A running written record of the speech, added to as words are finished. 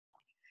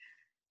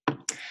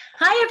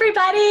Hi,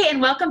 everybody, and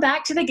welcome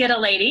back to the Get a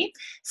Lady.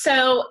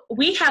 So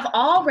we have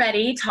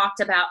already talked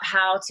about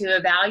how to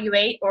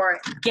evaluate or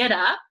get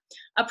a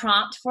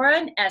prompt for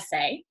an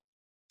essay.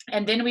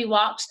 And then we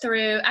walked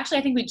through, actually,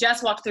 I think we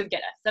just walked through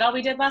get a. Is that all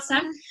we did last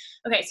time?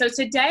 Okay, so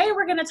today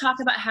we're going to talk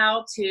about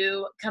how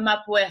to come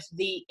up with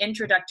the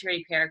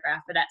introductory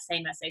paragraph for that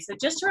same essay. So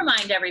just to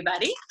remind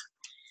everybody,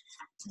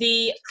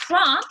 the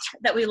prompt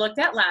that we looked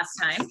at last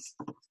time,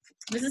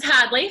 this is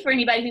Hadley, for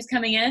anybody who's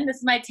coming in. This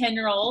is my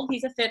 10-year-old.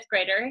 He's a 5th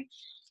grader,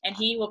 and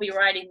he will be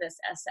writing this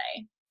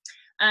essay.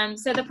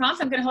 So the prompt,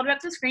 I'm going to hold it up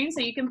to the screen so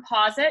you can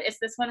pause it. It's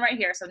this one right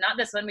here. So not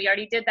this one. We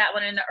already did that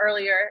one in an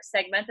earlier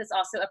segment that's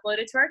also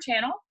uploaded to our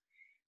channel.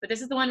 But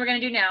this is the one we're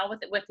going to do now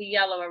with the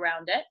yellow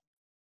around it.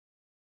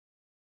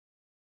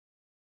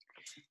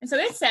 And so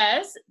it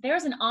says,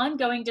 there's an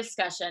ongoing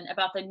discussion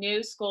about the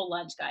new school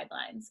lunch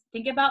guidelines.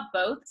 Think about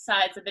both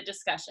sides of the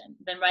discussion,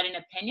 then write an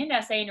opinion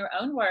essay in your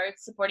own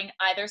words supporting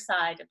either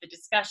side of the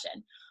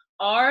discussion.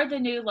 Are the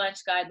new lunch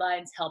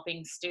guidelines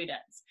helping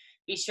students?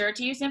 Be sure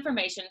to use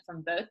information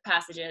from both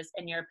passages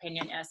in your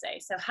opinion essay.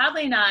 So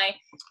Hadley and I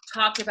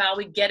talked about,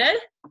 we getted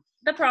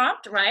the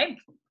prompt, right?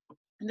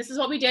 And this is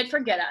what we did for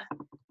get a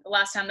the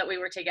last time that we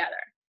were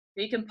together.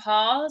 You can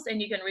pause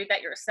and you can read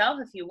that yourself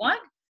if you want.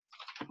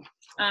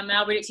 And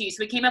I'll read it to you. So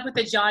we came up with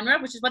the genre,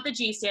 which is what the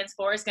G stands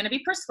for, is going to be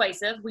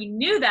persuasive. We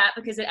knew that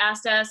because it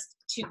asked us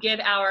to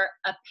give our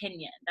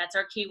opinion. That's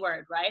our key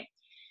word, right?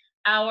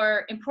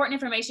 Our important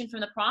information from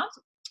the prompt,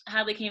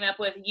 Hadley came up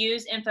with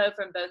use info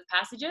from both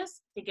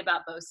passages, think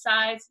about both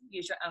sides,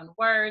 use your own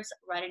words,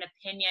 write an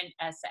opinion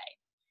essay.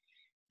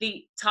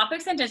 The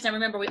topic sentence, now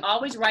remember, we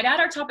always write out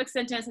our topic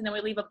sentence and then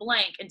we leave a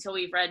blank until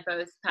we've read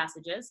both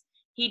passages.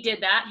 He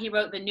did that. He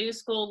wrote the new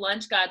school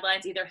lunch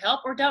guidelines either help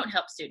or don't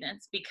help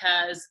students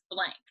because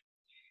blank.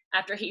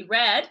 After he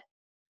read,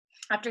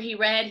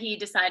 he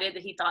decided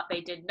that he thought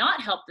they did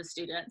not help the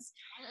students,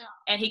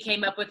 and he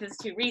came up with his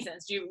 2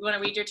 reasons. Do you want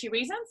to read your 2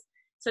 reasons?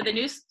 So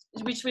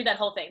we should read that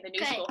whole thing, the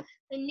new school.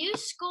 The new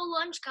school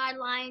lunch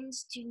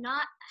guidelines do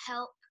not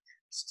help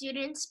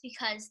students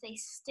because they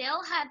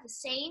still have the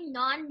same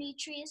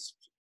non-nutritious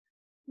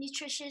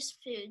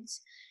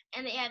foods,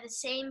 and they have the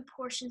same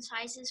portion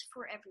sizes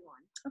for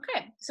everyone.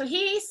 Okay, so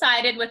he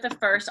sided with the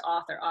first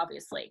author,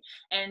 obviously.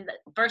 And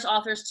the first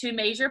author's 2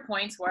 major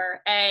points were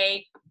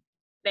A,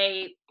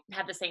 they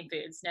have the same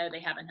foods. No, they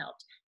haven't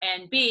helped.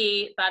 And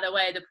B, by the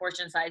way, the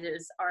portion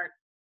sizes aren't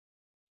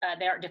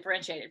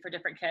differentiated for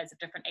different kids of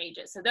different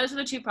ages. So those are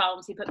the 2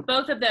 problems. He put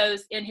both of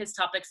those in his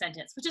topic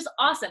sentence, which is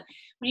awesome.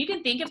 When you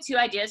can think of 2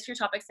 ideas for your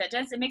topic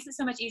sentence, it makes it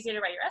so much easier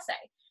to write your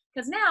essay.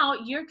 Because now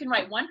you can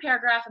write 1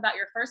 paragraph about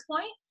your first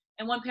point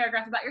and 1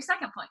 paragraph about your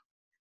second point.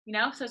 You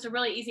know, so it's a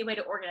really easy way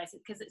to organize it,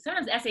 because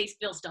sometimes essays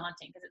feels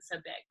daunting because it's so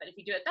big. But if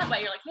you do it that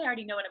way, you're like, hey, I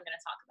already know what I'm going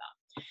to talk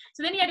about.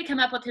 So then you had to come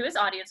up with who his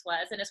audience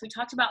was. And as we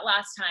talked about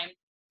last time,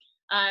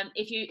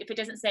 if it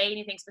doesn't say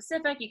anything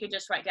specific, you could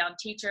just write down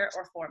teacher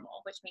or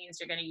formal, which means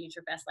you're going to use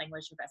your best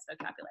language, your best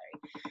vocabulary.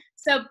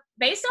 So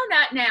based on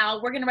that,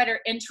 now we're going to write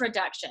our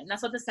introduction.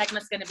 That's what the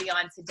segment's going to be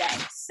on today.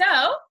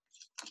 So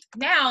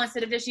now,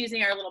 instead of just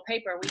using our little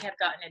paper, we have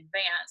gotten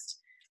advanced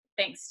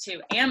thanks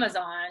to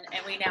Amazon,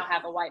 and we now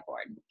have a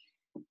whiteboard.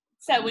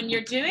 So when you're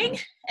doing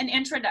an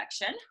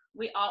introduction,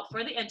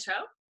 for the intro,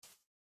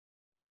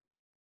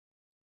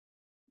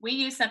 we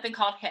use something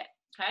called HIT,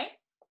 okay?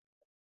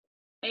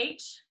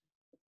 H-I-T.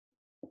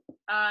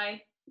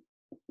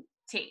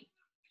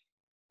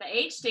 The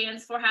H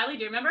stands for, Hadley,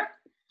 do you remember?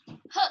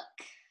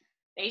 Hook.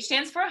 The H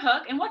stands for a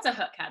hook. And what's a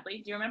hook,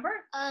 Hadley? Do you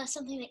remember?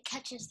 Something that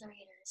catches the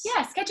readers.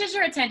 Yes, catches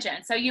your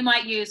attention. So you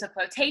might use a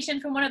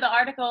quotation from one of the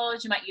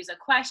articles, you might use a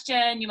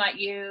question, you might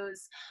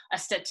use a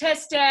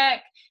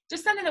statistic,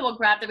 just something that will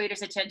grab the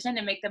reader's attention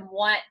and make them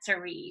want to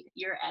read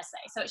your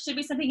essay. So it should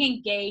be something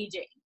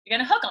engaging. You're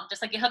going to hook them,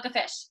 just like you hook a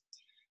fish.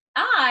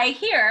 I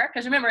here,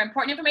 because remember,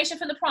 important information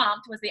from the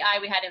prompt was the I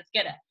we had in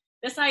get it.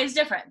 This I is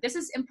different. This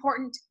is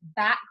important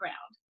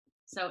background.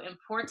 So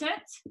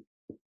important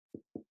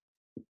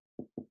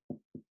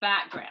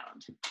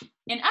background.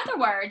 In other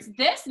words,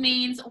 this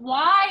means,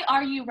 why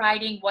are you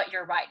writing what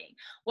you're writing?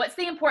 What's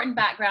the important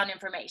background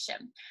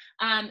information?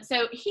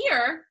 So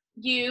here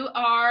you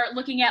are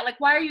looking at, like,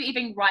 why are you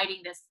even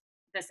writing this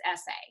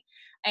essay?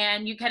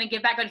 And you kind of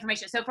give background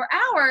information. So for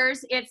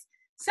ours, it's,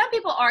 some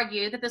people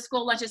argue that the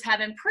school lunches have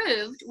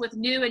improved with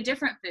new and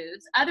different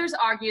foods. Others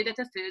argue that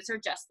the foods are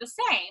just the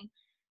same.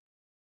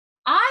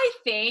 I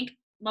think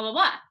blah, blah,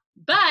 blah.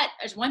 But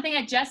there's one thing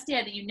I just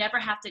did that you never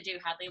have to do,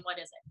 Hadley. What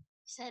is it?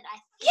 Said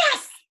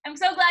yes! I'm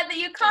so glad that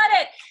you caught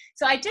it.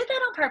 So I did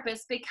that on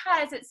purpose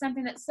because it's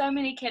something that so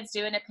many kids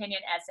do in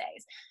opinion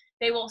essays.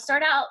 They will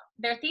start out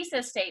their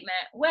thesis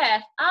statement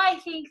with, I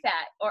think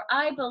that, or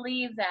I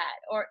believe that,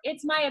 or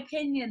it's my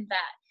opinion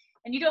that.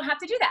 And you don't have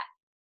to do that,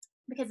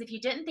 because if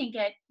you didn't think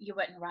it, you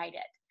wouldn't write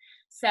it.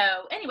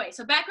 So anyway,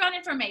 so background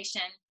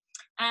information.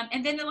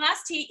 And then the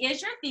last T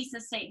is your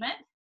thesis statement.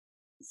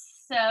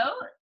 So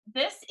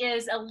this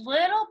is a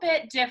little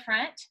bit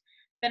different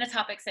than a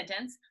topic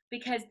sentence,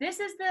 because this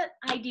is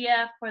the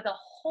idea for the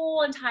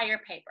whole entire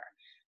paper.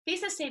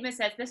 thesis statement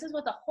says this is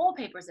what the whole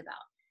paper is about.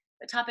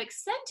 The topic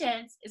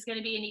sentence is going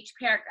to be in each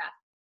paragraph,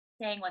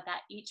 saying what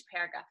that each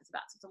paragraph is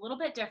about. So it's a little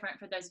bit different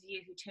for those of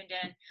you who tuned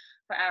in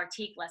for our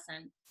TEEEC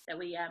lesson that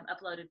we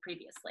uploaded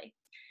previously.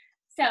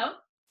 So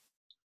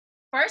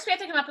first we have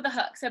to come up with a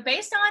hook. So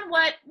based on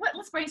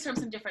let's brainstorm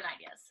some different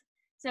ideas.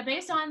 So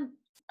based on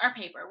our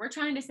paper, we're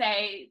trying to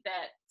say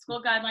that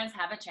school guidelines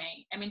haven't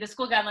changed. I mean, the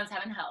school guidelines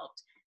haven't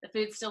helped. The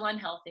food's still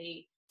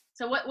unhealthy.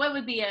 So what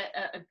would be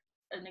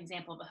an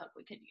example of a hook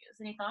we could use?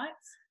 Any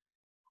thoughts?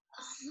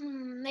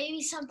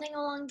 Maybe something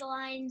along the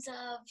lines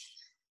of,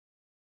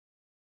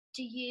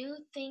 do you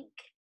think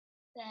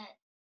that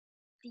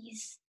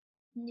these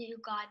new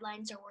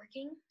guidelines are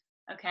working?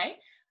 Okay.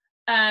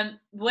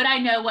 Would I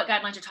know what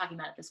guidelines you're talking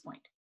about at this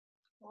point?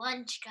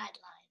 Lunch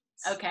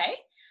guidelines. Okay.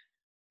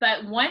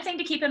 But one thing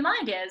to keep in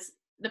mind is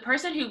the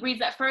person who reads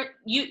that first,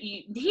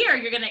 here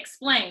you're going to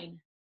explain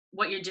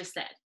what you just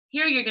said.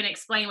 Here you're going to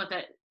explain what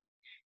the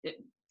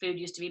food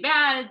used to be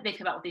bad. They've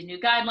come out with these new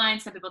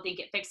guidelines. Some people think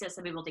it fixed it.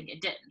 Some people think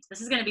it didn't.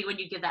 This is going to be when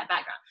you give that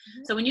background.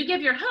 Mm-hmm. So when you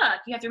give your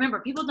hook, you have to remember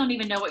people don't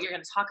even know what you're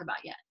going to talk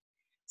about yet.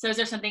 So is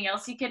there something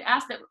else you could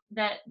ask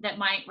that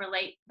might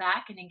relate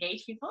back and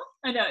engage people?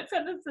 I know it's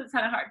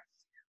kind of hard.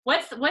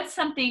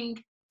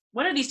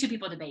 What are these two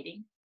people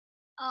debating?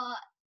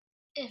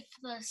 If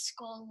the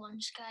school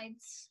lunch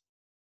guides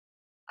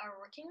are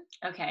working.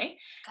 Okay.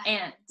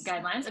 And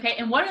guidelines. Okay.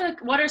 And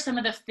what are some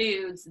of the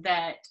foods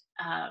that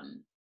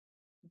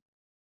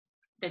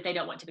that they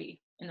don't want to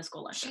be in the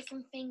school lunches?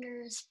 Chicken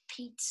fingers,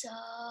 pizza,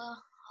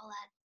 all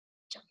that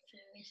junk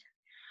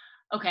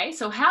food. Okay.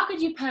 So how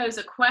could you pose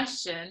a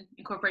question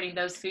incorporating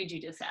those foods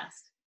you just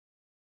asked?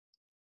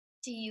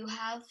 Do you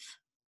have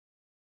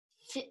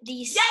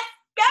these? Yes.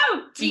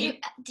 Go. Do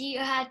you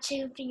have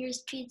chicken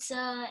fingers,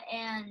 pizza,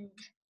 and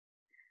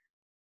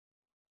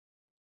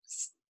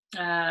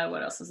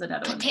what else was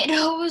another one?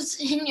 Potatoes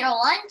in your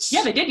lunch?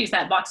 Yeah, they did use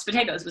that. Boxed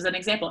potatoes was an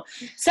example.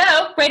 So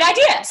great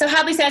idea. So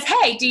Hadley says,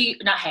 hey, you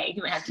don't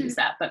have to use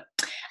that, but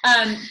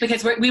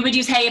because we would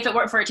use hey if it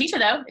weren't for a teacher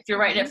though, if you're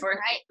writing it for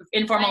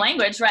informal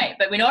language, right?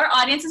 But we know our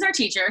audience is our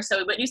teacher, so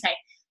we wouldn't use hey.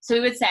 So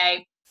we would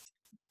say,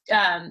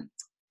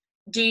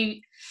 do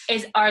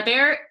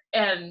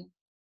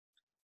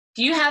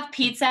you have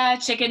pizza,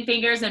 chicken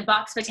fingers, and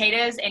boxed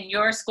potatoes in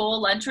your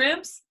school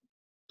lunchrooms?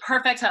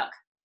 Perfect hook.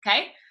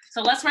 Okay.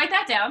 So let's write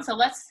that down. So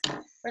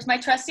where's my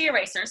trusty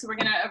eraser? So we're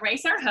going to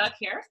erase our hook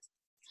here.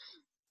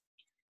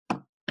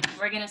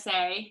 We're going to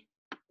say,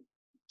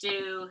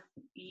 do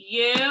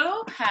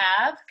you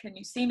have, can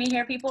you see me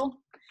here, people?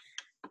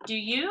 Do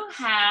you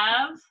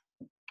have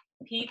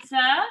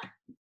pizza,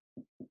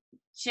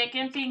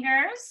 chicken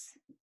fingers,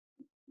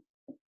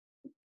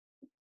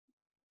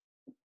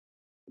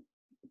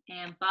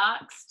 and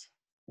boxed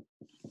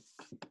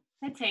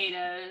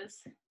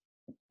potatoes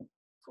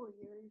for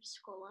your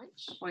school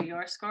lunch? For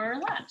your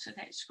school lunch.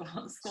 Okay,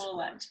 school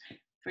lunch.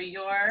 For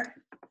your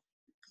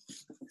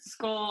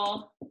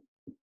school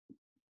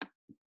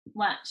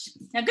lunch.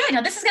 Now good.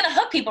 Now this is going to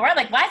hook people, right?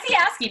 Like, why is he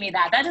asking me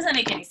that? That doesn't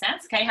make any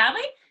sense. Okay,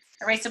 Hadley?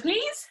 Eraser,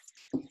 please.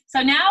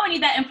 So now we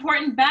need that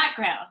important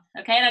background.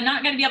 Okay, and I'm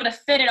not going to be able to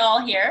fit it all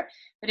here,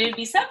 but it would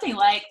be something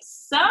like,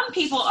 some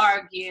people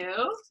argue,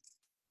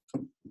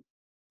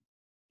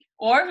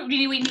 or do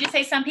we need to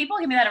say some people?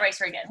 Give me that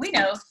eraser again. We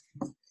know.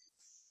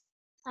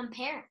 Some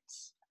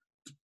parents.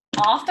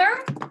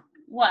 Author,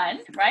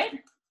 one,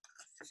 right?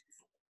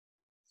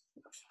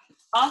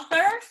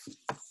 Author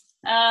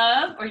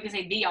of, or you can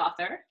say the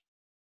author.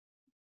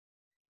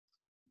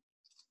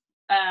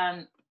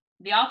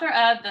 The author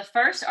of the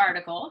first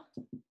article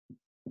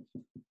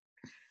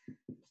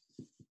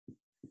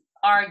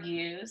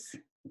argues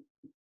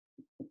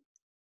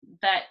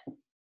that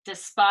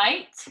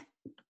despite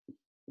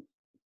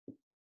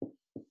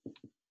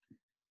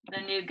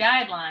the new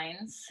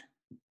guidelines,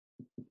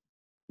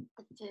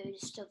 the food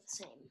is still the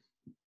same.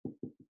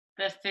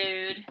 The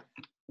food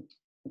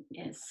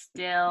is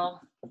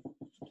still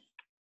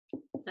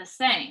the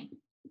same.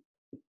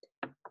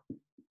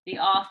 The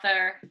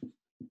author.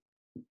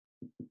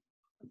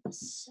 The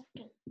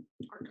second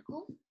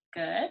article.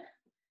 Good.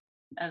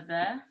 Of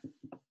the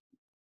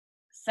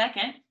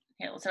second.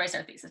 Here, let's erase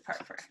our thesis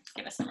part first.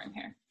 Give us some room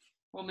here.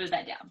 We'll move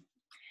that down.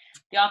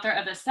 The author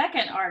of the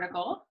second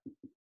article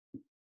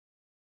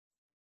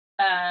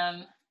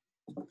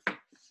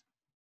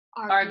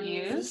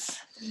argues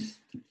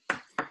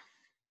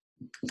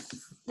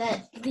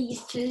that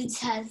these foods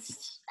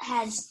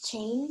has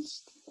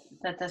changed.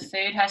 That the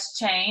food has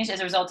changed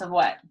as a result of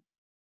what?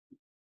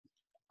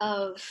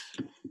 Of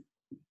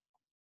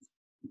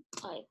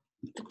like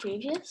the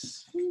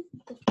previous food?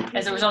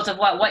 As a result of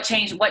what? What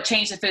changed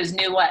the foods?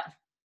 New what?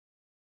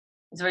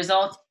 As a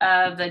result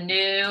of the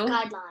new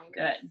guideline.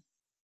 Good.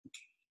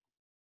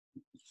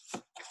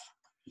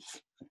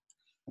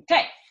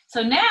 Okay,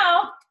 so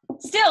now,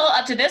 still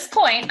up to this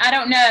point, I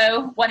don't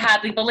know what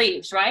Hadley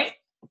believes, right?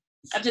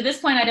 Up to this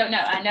point, I don't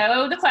know. I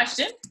know the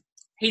question.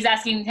 He's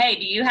asking, hey,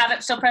 do you have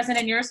it still present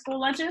in your school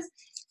lunches?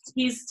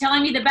 He's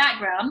telling me the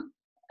background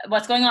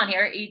what's going on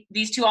here.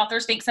 These two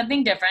authors think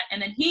something different,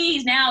 and then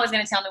he now is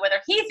going to tell me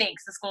whether he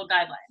thinks the school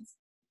guidelines.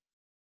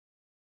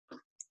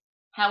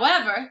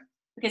 However,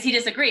 because he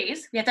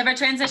disagrees, we have to have a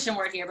transition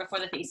word here before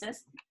the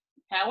thesis.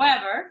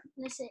 However,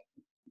 listen,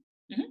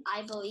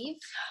 I believe,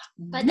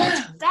 no, but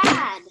that's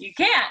bad. you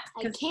can't.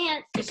 I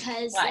can't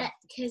because why?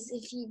 Because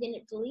if you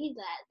didn't believe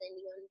that, then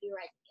you're going to be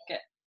right again.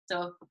 Good.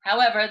 So,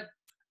 however,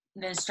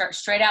 then start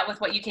straight out with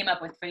what you came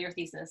up with for your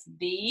thesis.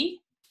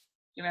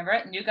 You remember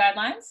it? New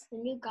guidelines? The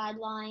new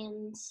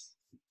guidelines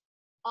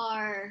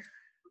are...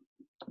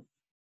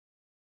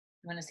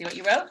 You want to see what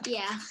you wrote?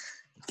 Yeah.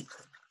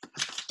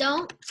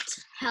 Don't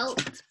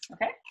help.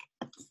 Okay.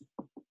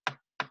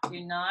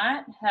 Do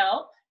not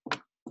help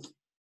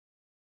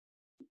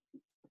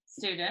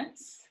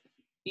students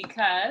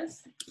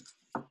because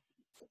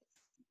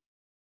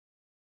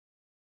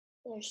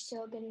they're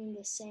still getting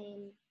the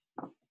same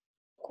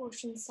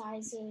portion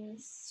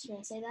sizes. Should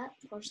I say that?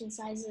 Portion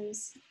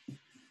sizes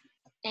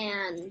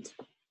and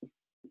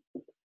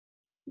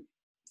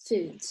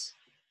foods.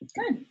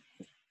 good.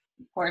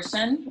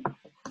 Portion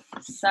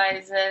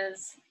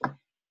sizes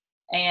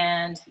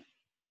and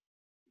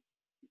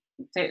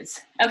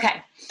foods.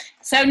 Okay,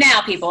 so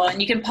now people,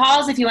 and you can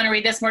pause if you want to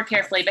read this more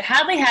carefully, but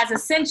Hadley has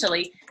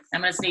essentially,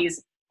 I'm going to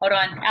sneeze, hold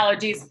on,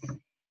 allergies.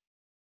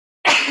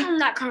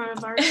 Not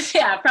coronavirus.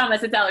 Yeah, I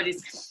promise it's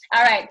allergies.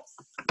 All right.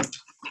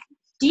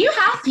 Do you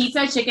have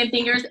pizza, chicken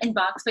fingers, and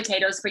boxed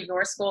potatoes for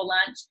your school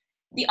lunch?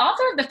 The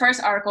author of the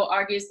first article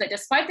argues that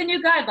despite the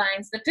new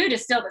guidelines, the food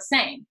is still the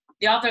same.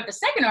 The author of the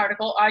second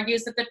article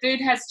argues that the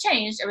food has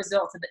changed as a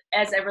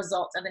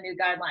result of the new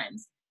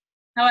guidelines.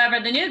 However,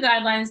 the new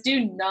guidelines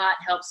do not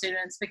help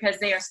students because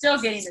they are still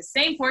getting the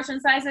same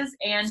portion sizes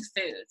and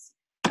foods.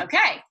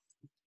 Okay,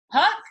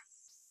 hook,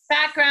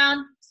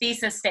 background,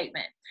 thesis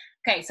statement.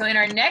 Okay, so in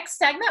our next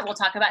segment, we'll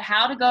talk about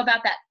how to go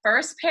about that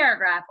first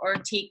paragraph or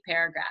TEEEC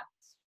paragraph.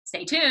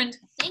 Stay tuned.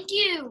 Thank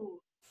you.